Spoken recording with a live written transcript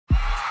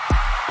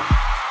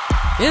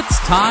It's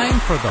time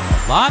for the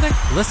Melodic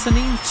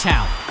Listening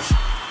Challenge.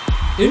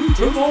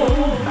 Interval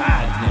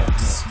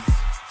Madness.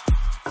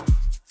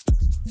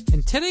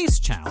 In today's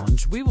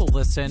challenge, we will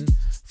listen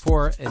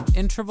for an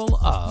interval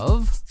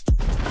of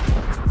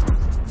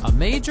a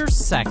major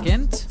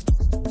second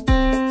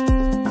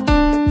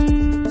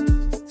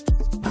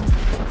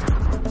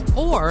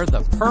or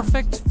the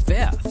perfect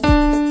fifth.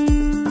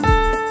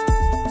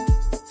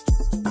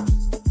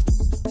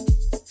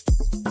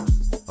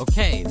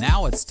 Okay,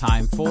 now it's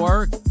time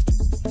for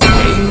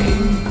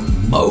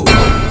Game Mode.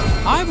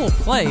 I will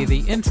play the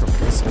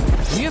intervals,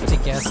 and you have to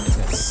guess if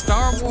it's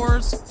Star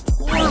Wars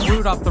or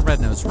Rudolph the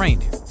Red-Nosed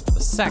Reindeer, the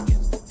second.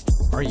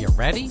 Are you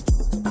ready?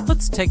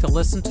 Let's take a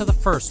listen to the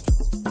first one.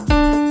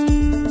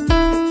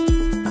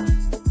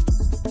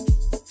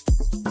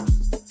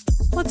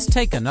 Let's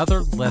take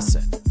another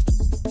listen.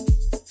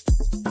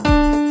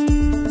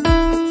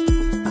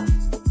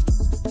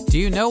 Do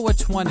you know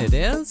which one it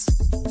is?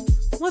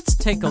 Let's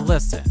take a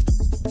listen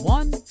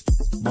one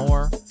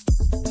more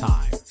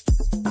time.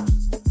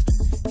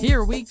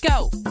 Here we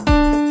go.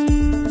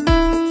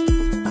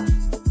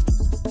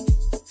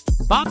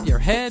 Bop your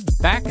head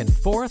back and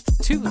forth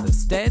to the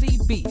steady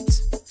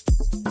beat.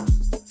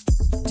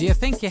 Do you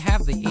think you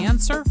have the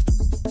answer?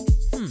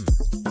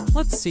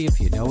 Let's see if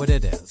you know what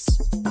it is.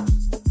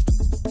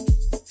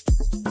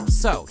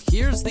 So,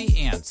 here's the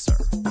answer.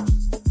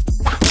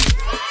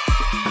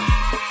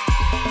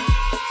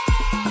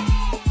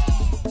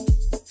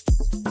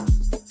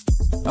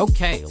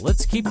 Okay,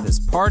 let's keep this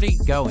party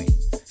going.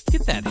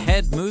 Get that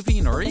head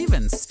moving or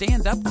even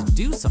stand up to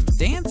do some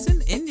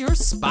dancing in your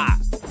spot.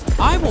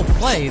 I will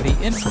play the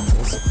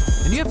intervals,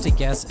 and you have to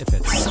guess if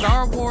it's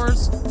Star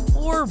Wars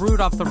or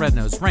Rudolph the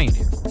Red-Nosed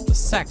Reindeer, the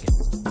second.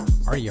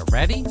 Are you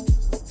ready?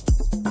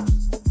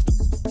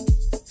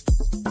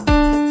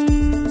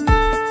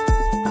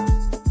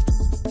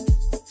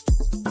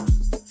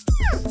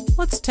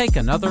 Let's take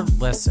another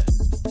listen.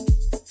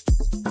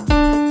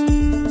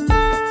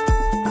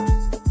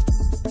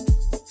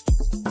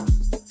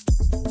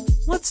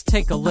 Let's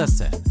take a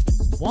listen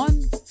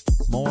one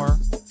more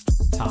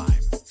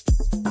time.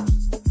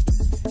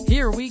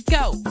 Here we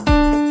go.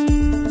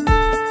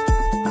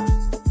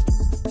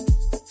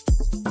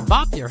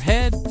 Bop your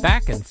head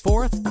back and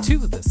forth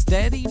to the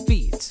steady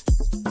beat.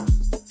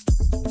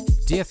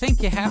 Do you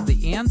think you have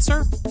the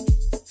answer?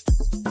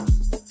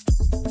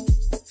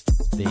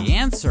 The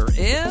answer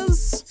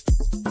is...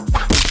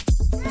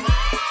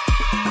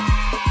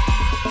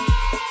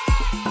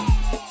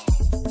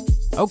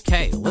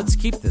 Okay, let's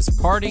keep this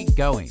party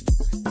going.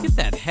 Get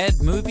that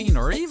head moving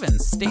or even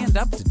stand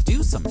up to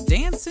do some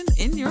dancing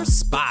in your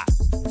spot.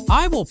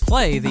 I will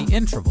play the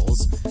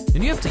intervals,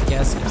 and you have to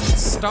guess if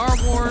it's Star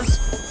Wars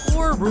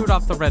or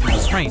Rudolph the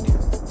Red-Nosed Reindeer,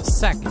 the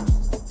second.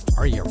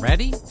 Are you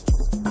ready?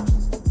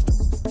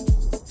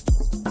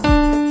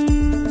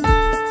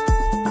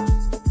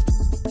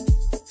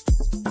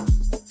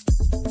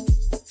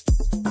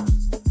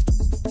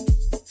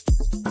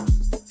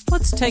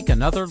 Let's take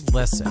another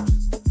listen.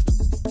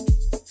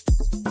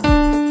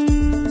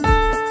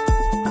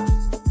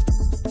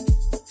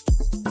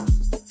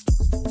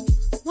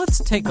 Let's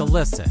take a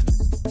listen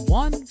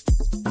one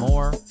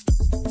more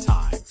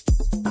time.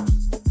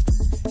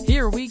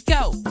 Here we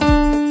go.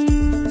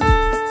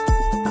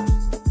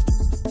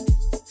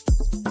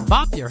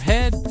 Bop your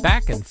head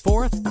back and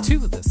forth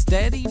to the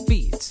steady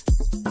beat.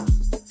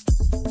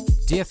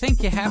 Do you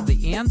think you have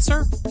the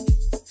answer?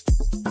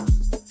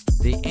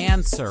 The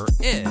answer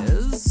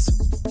is...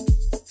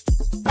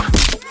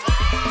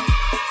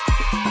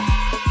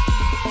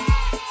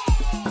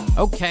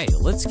 Okay,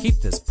 let's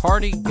keep this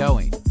party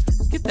going.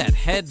 Get that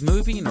head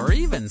moving or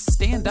even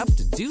stand up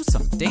to do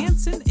some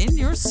dancing in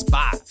your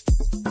spot.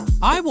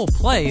 I will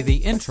play the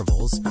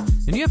intervals,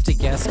 and you have to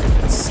guess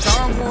if it's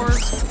Star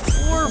Wars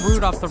or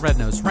Rudolph the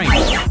Red-Nosed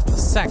Reindeer, the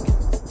second.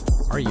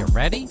 Are you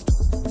ready?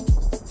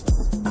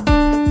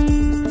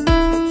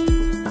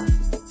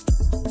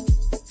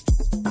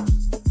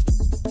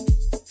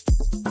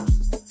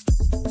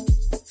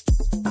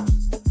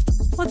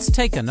 Let's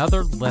take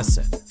another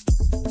listen.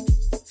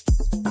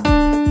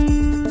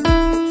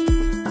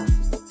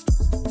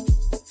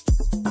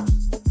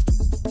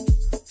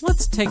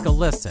 Let's take a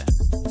listen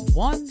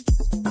one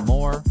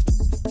more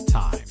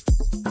time.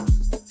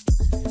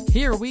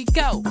 Here we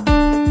go.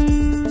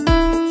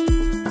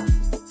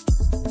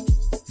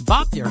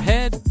 Bop your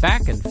head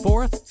back and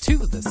forth to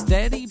the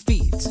steady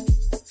beat.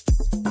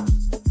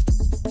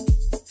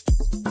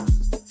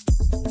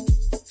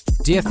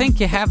 Do you think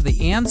you have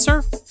the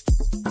answer?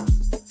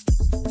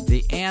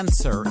 The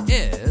answer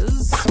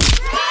is...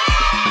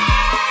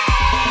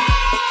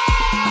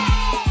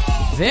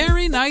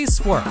 Very nice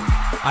work.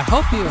 I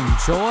hope you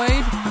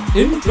enjoyed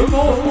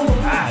Interval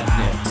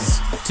Madness.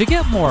 To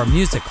get more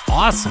music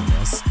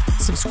awesomeness,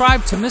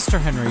 subscribe to Mr.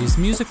 Henry's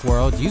Music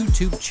World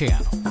YouTube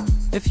channel.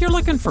 If you're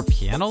looking for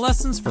piano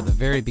lessons for the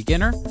very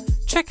beginner,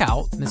 check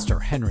out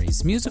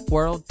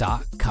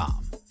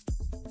MrHenrysMusicWorld.com.